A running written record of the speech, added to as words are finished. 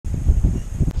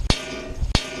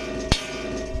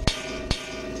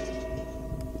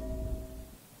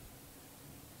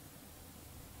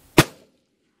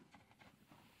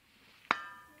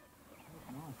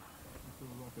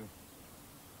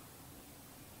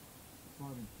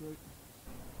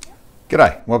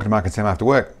G'day, welcome to Mark and Sam After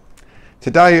Work.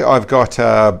 Today I've got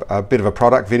a bit of a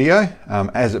product video,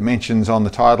 as it mentions on the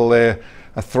title there,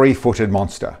 a three-footed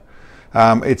monster.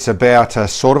 It's about a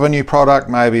sort of a new product,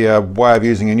 maybe a way of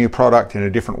using a new product in a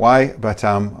different way, but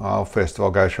I'll first of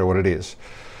all go through what it is.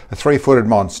 A three-footed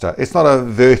monster. It's not a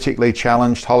vertically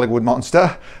challenged Hollywood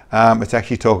monster, it's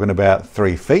actually talking about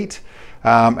 3 feet.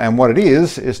 And what it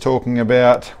is talking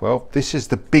about, well, this is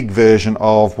the big version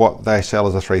of what they sell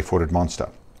as a three-footed monster.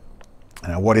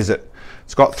 Now, what is it?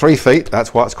 It's got 3 feet,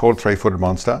 that's why it's called three-footed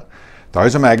monster.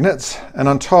 Those are magnets, and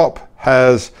on top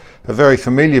has a very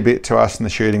familiar bit to us in the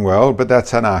shooting world, but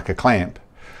that's an AGGRESSOR clamp.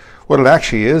 What it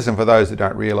actually is, and for those that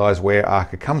don't realise where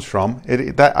AGGRESSOR comes from,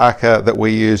 that AGGRESSOR that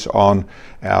we use on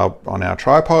our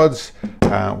tripods,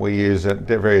 we use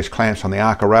various clamps on the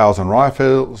AGGRESSOR rails on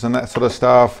rifles and that sort of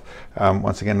stuff.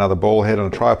 Once again, another ball head on a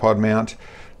tripod mount.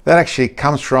 That actually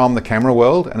comes from the camera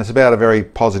world, and it's about a very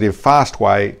positive, fast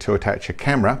way to attach a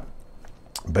camera,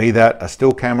 be that a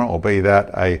still camera or be that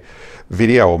a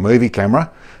video or movie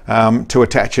camera, to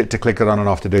attach it, to click it on and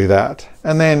off to do that.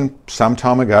 And then some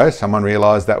time ago, someone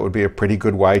realized that would be a pretty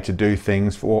good way to do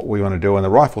things for what we want to do on the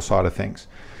rifle side of things.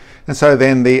 And so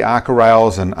then the AGGRESSOR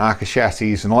rails and AGGRESSOR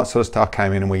chassis and all that sort of stuff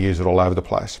came in, and we use it all over the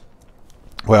place.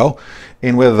 Well,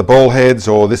 in whether the ball heads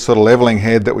or this sort of leveling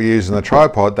head that we use in the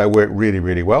tripod, they work really,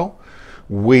 really well.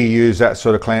 We use that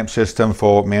sort of clamp system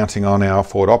for mounting on our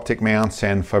forward optic mounts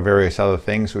and for various other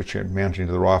things which are mounting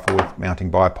to the rifle with mounting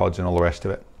bipods and all the rest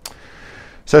of it.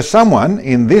 So someone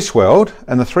in this world,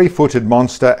 and the three-footed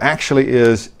monster actually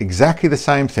is exactly the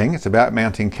same thing. It's about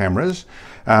mounting cameras.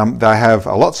 They have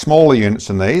a lot smaller units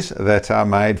than these that are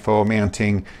made for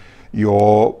mounting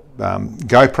your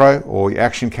GoPro or your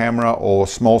action camera or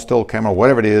small still camera,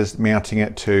 whatever it is, mounting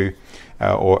it to,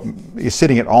 or you're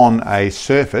sitting it on a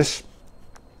surface.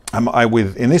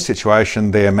 In this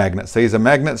situation, they're magnets. These are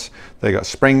magnets. They've got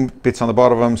spring bits on the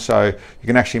bottom of them, so you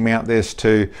can actually mount this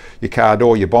to your car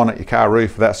door, your bonnet, your car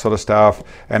roof, that sort of stuff,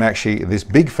 and actually this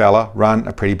big fella run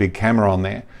a pretty big camera on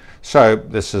there. So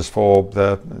this is for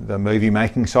the movie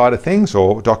making side of things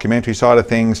or documentary side of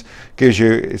things. Gives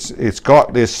you, it's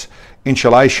got this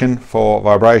insulation for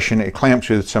vibration. It clamps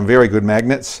with some very good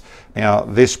magnets. Now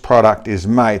this product is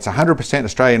made, it's 100%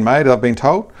 Australian made, I've been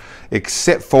told,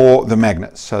 except for the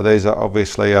magnets. So these are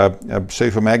obviously a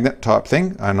super magnet type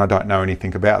thing, and I don't know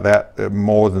anything about that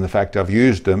more than the fact I've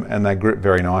used them, and they grip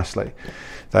very nicely.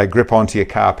 They grip onto your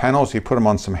car panels. You put them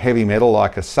on some heavy metal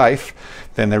like a safe,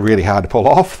 then they're really hard to pull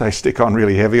off. They stick on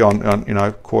really heavy on you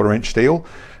know, 1/4 inch steel.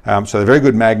 So they're very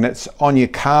good magnets on your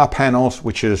car panels,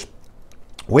 which is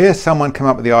where someone came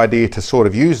up with the idea to sort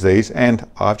of use these, and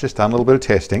I've just done a little bit of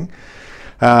testing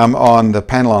on the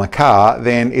panel on a car.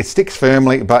 Then it sticks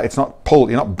firmly, but it's not pulled,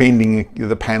 you're not bending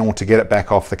the panel to get it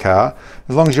back off the car,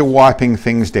 as long as you're wiping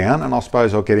things down. And I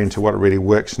suppose I'll get into what it really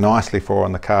works nicely for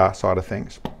on the car side of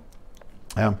things.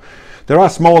 There are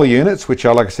smaller units which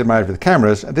are, like I said, made for the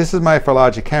cameras. This is made for a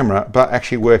larger camera, but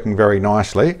actually working very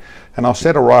nicely. And I'll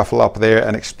set a rifle up there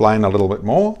and explain a little bit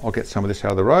more. I'll get some of this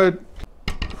out of the road.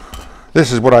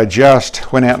 This is what I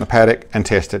just went out in the paddock and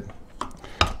tested.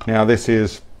 Now this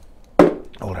is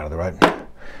all out of the road.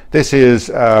 This is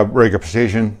Ruger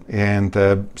Precision and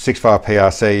 6.5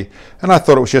 PRC, and I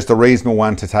thought it was just a reasonable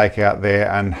one to take out there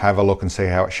and have a look and see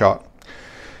how it shot.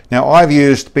 Now I've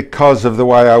used, because of the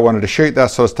way I wanted to shoot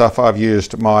that sort of stuff, I've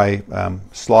used my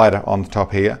slider on the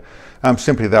top here.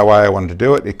 Simply the way I wanted to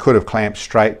do it. It could have clamped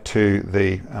straight to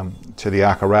the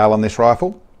AGGRESSOR rail on this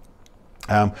rifle.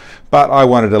 But I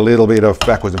wanted a little bit of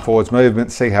backwards and forwards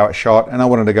movement, see how it shot, and I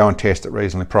wanted to go and test it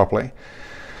reasonably properly.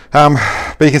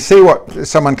 But you can see what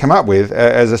someone came up with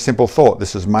as a simple thought.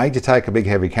 This is made to take a big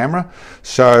heavy camera.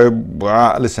 So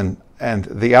listen, and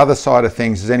the other side of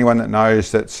things is anyone that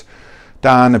knows that's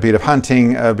done a bit of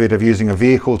hunting, a bit of using a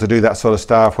vehicle to do that sort of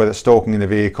stuff, whether it's stalking in the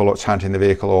vehicle or it's hunting the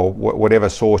vehicle or whatever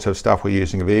sort of stuff we're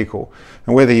using a vehicle.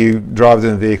 And whether you drive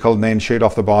in the vehicle and then shoot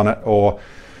off the bonnet, or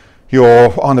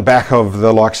you're on the back of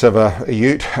the likes of a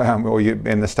ute, or you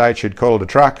in the States you'd call it a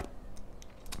truck,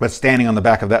 but standing on the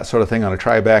back of that sort of thing on a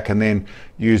tray back and then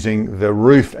using the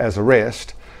roof as a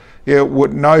rest, you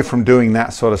would know from doing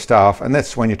that sort of stuff, and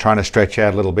that's when you're trying to stretch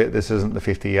out a little bit. This isn't the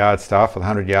 50-yard stuff or the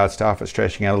 100-yard stuff, it's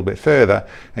stretching out a little bit further,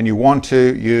 and you want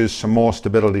to use some more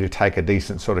stability to take a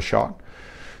decent sort of shot.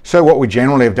 So what we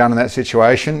generally have done in that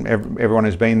situation, everyone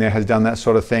who's been there has done that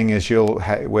sort of thing, is you'll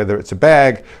whether it's a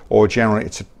bag or generally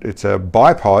it's a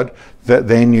bipod, that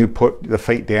then you put the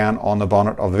feet down on the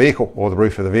bonnet of the vehicle or the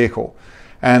roof of the vehicle.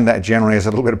 and that generally has a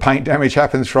little bit of paint damage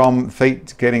happens from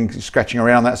feet scratching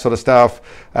around, that sort of stuff.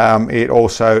 It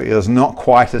also is not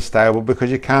quite as stable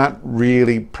because you can't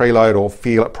really preload or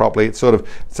feel it properly.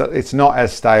 It's not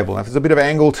as stable. If there's a bit of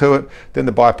angle to it, then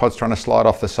the bipod's trying to slide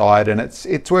off the side, and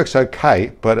it works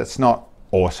okay, but it's not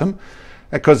awesome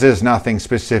because there's nothing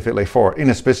specifically for it. In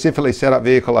a specifically set up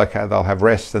vehicle, okay, they'll have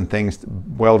rests and things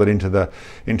welded into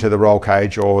the roll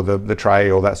cage or the tray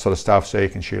or that sort of stuff, so you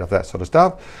can shoot off that sort of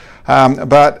stuff.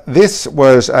 But this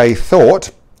was a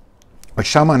thought which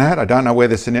someone had, I don't know where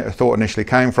this thought initially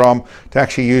came from, to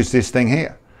actually use this thing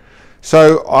here.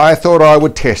 So I thought I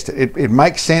would test it. It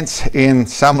makes sense in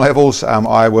some levels.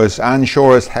 I was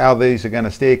unsure as how these are going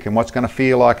to stick and what's going to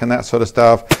feel like and that sort of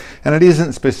stuff. And it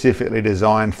isn't specifically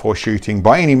designed for shooting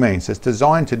by any means. It's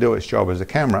designed to do its job as a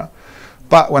camera.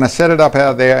 But when I set it up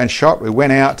out there and shot, we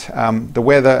went out. The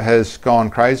weather has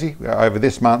gone crazy. Over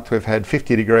this month we've had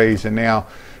 50 degrees, and now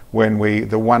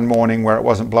the one morning where it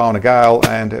wasn't blowing a gale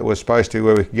and it was supposed to,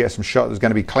 where we could get some shots, it was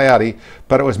going to be cloudy,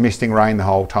 but it was misting rain the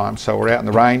whole time. So we're out in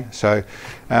the rain. So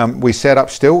we set up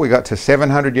still. We got to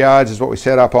 700 yards is what we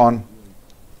set up on.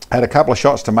 Had a couple of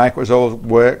shots to make. It was all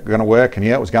going to work, and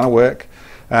yeah, it was going to work.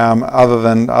 Other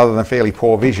than fairly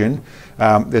poor vision.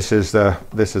 This is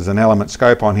an element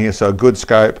scope on here, so a good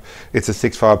scope. It's a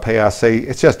 6.5 PRC.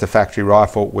 It's just a factory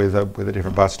rifle with a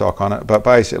different buttstock on it, but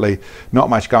basically not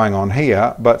much going on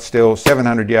here, but still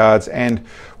 700 yards. And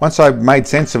once I made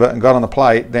sense of it and got on the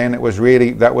plate, then it was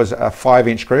really, that was a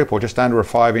 5-inch group, or just under a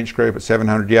 5-inch group at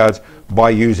 700 yards by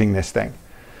using this thing.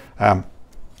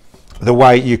 The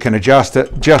way you can adjust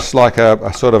it, just like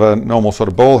a sort of a normal sort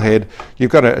of ball head,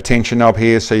 you've got a tension knob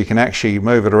here, so you can actually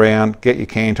move it around, get your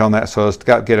cant on that, so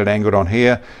get it angled on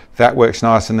here. That works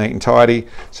nice and neat and tidy,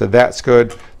 so that's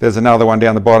good. There's another one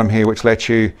down the bottom here which lets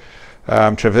you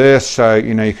traverse, so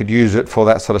you could use it for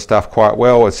that sort of stuff quite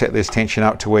well, and set this tension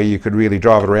up to where you could really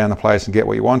drive it around the place and get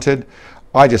what you wanted.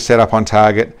 I just set up on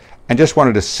target and just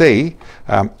wanted to see,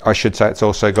 I should say it's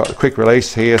also got a quick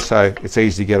release here, so it's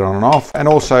easy to get on and off. And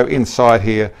also inside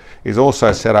here is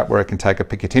also set up where it can take a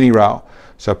Picatinny rail.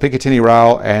 So a Picatinny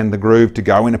rail and the groove to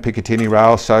go in a Picatinny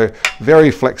rail, so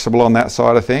very flexible on that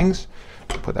side of things.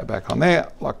 Put that back on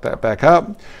there, lock that back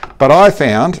up. But I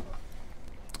found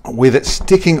with it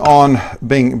sticking on,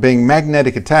 being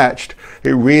magnetic attached,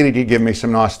 it really did give me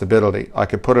some nice stability. I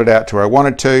could put it out to where I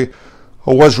wanted to.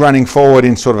 I was running forward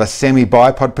in sort of a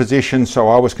semi-bipod position, so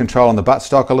I was controlling the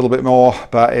buttstock a little bit more,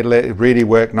 but it really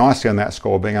worked nicely on that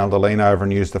score, being able to lean over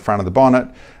and use the front of the bonnet,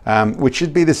 which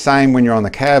should be the same when you're on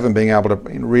the cab, and being able to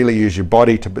really use your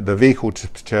body, the vehicle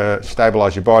to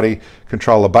stabilize your body,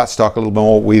 control the buttstock a little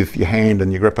more with your hand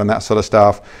and your grip and that sort of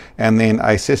stuff. And then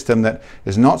a system that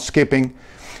is not skipping,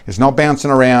 it's not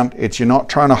bouncing around, you're not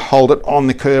trying to hold it on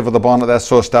the curve of the bonnet, that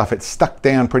sort of stuff. It's stuck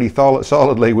down pretty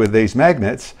solidly with these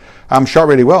magnets. Shot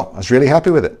really well. I was really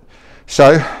happy with it.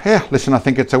 So yeah, listen, I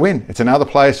think it's a win. It's another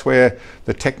place where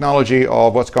the technology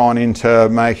of what's gone into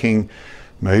making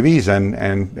movies and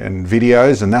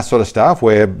videos and that sort of stuff,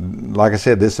 where, like I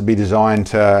said, this would be designed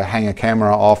to hang a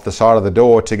camera off the side of the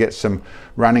door to get some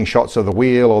running shots of the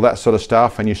wheel or that sort of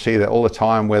stuff. And you see that all the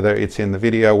time, whether it's in the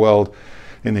video world,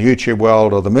 in the YouTube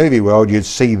world, or the movie world, you'd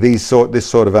see this sort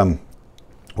of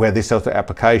where this sort of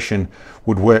application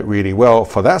would work really well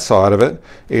for that side of it.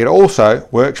 It also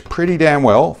works pretty damn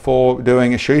well for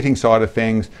doing a shooting side of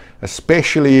things,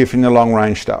 especially if in the long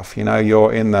range stuff.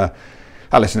 You're in the,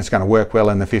 listen, it's going to work well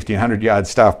in the 1500 yard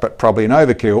stuff, but probably an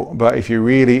overkill. But if you're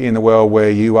really in the world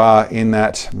where you are in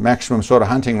that maximum sort of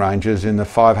hunting ranges in the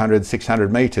 500,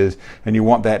 600 meters, and you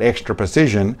want that extra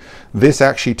precision, this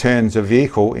actually turns a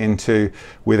vehicle into,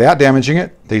 without damaging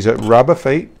it, these are rubber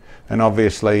feet, and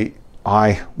obviously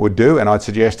I would do, and I'd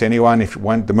suggest anyone, the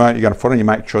moment you're going to put on, you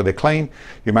make sure they're clean,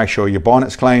 you make sure your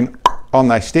bonnet's clean, on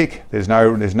they stick, there's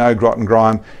no grot and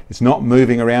grime, it's not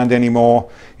moving around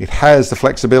anymore. It has the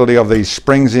flexibility of these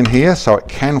springs in here, so it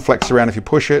can flex around if you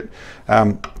push it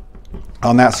on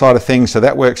that side of things, so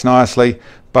that works nicely.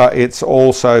 But it's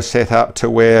also set up to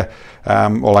where,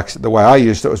 or like the way I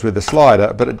used it was with the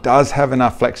slider, but it does have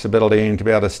enough flexibility in to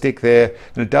be able to stick there,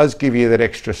 and it does give you that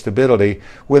extra stability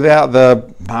without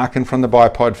the marking from the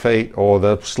bipod feet or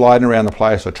the sliding around the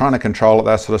place or trying to control it.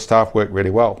 That sort of stuff worked really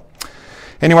well.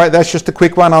 Anyway, that's just a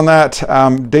quick one on that.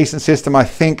 Decent system. I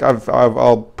think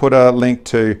I'll put a link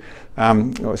to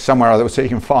somewhere other so you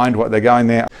can find what they're going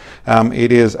there.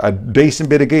 It is a decent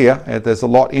bit of gear. There's a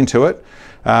lot into it.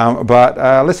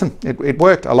 But listen, it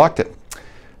worked. I liked it.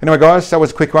 Anyway guys, that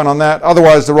was a quick one on that.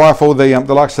 Otherwise the rifle, the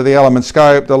likes of the Element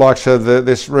scope, the likes of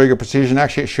this Ruger Precision,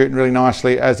 actually it's shooting really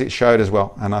nicely as it showed as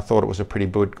well. And I thought it was a pretty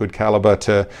good caliber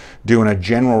to do in a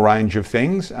general range of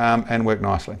things and work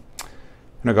nicely.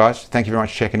 Anyway guys, thank you very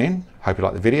much for checking in. Hope you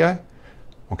liked the video.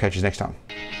 We'll catch you next time.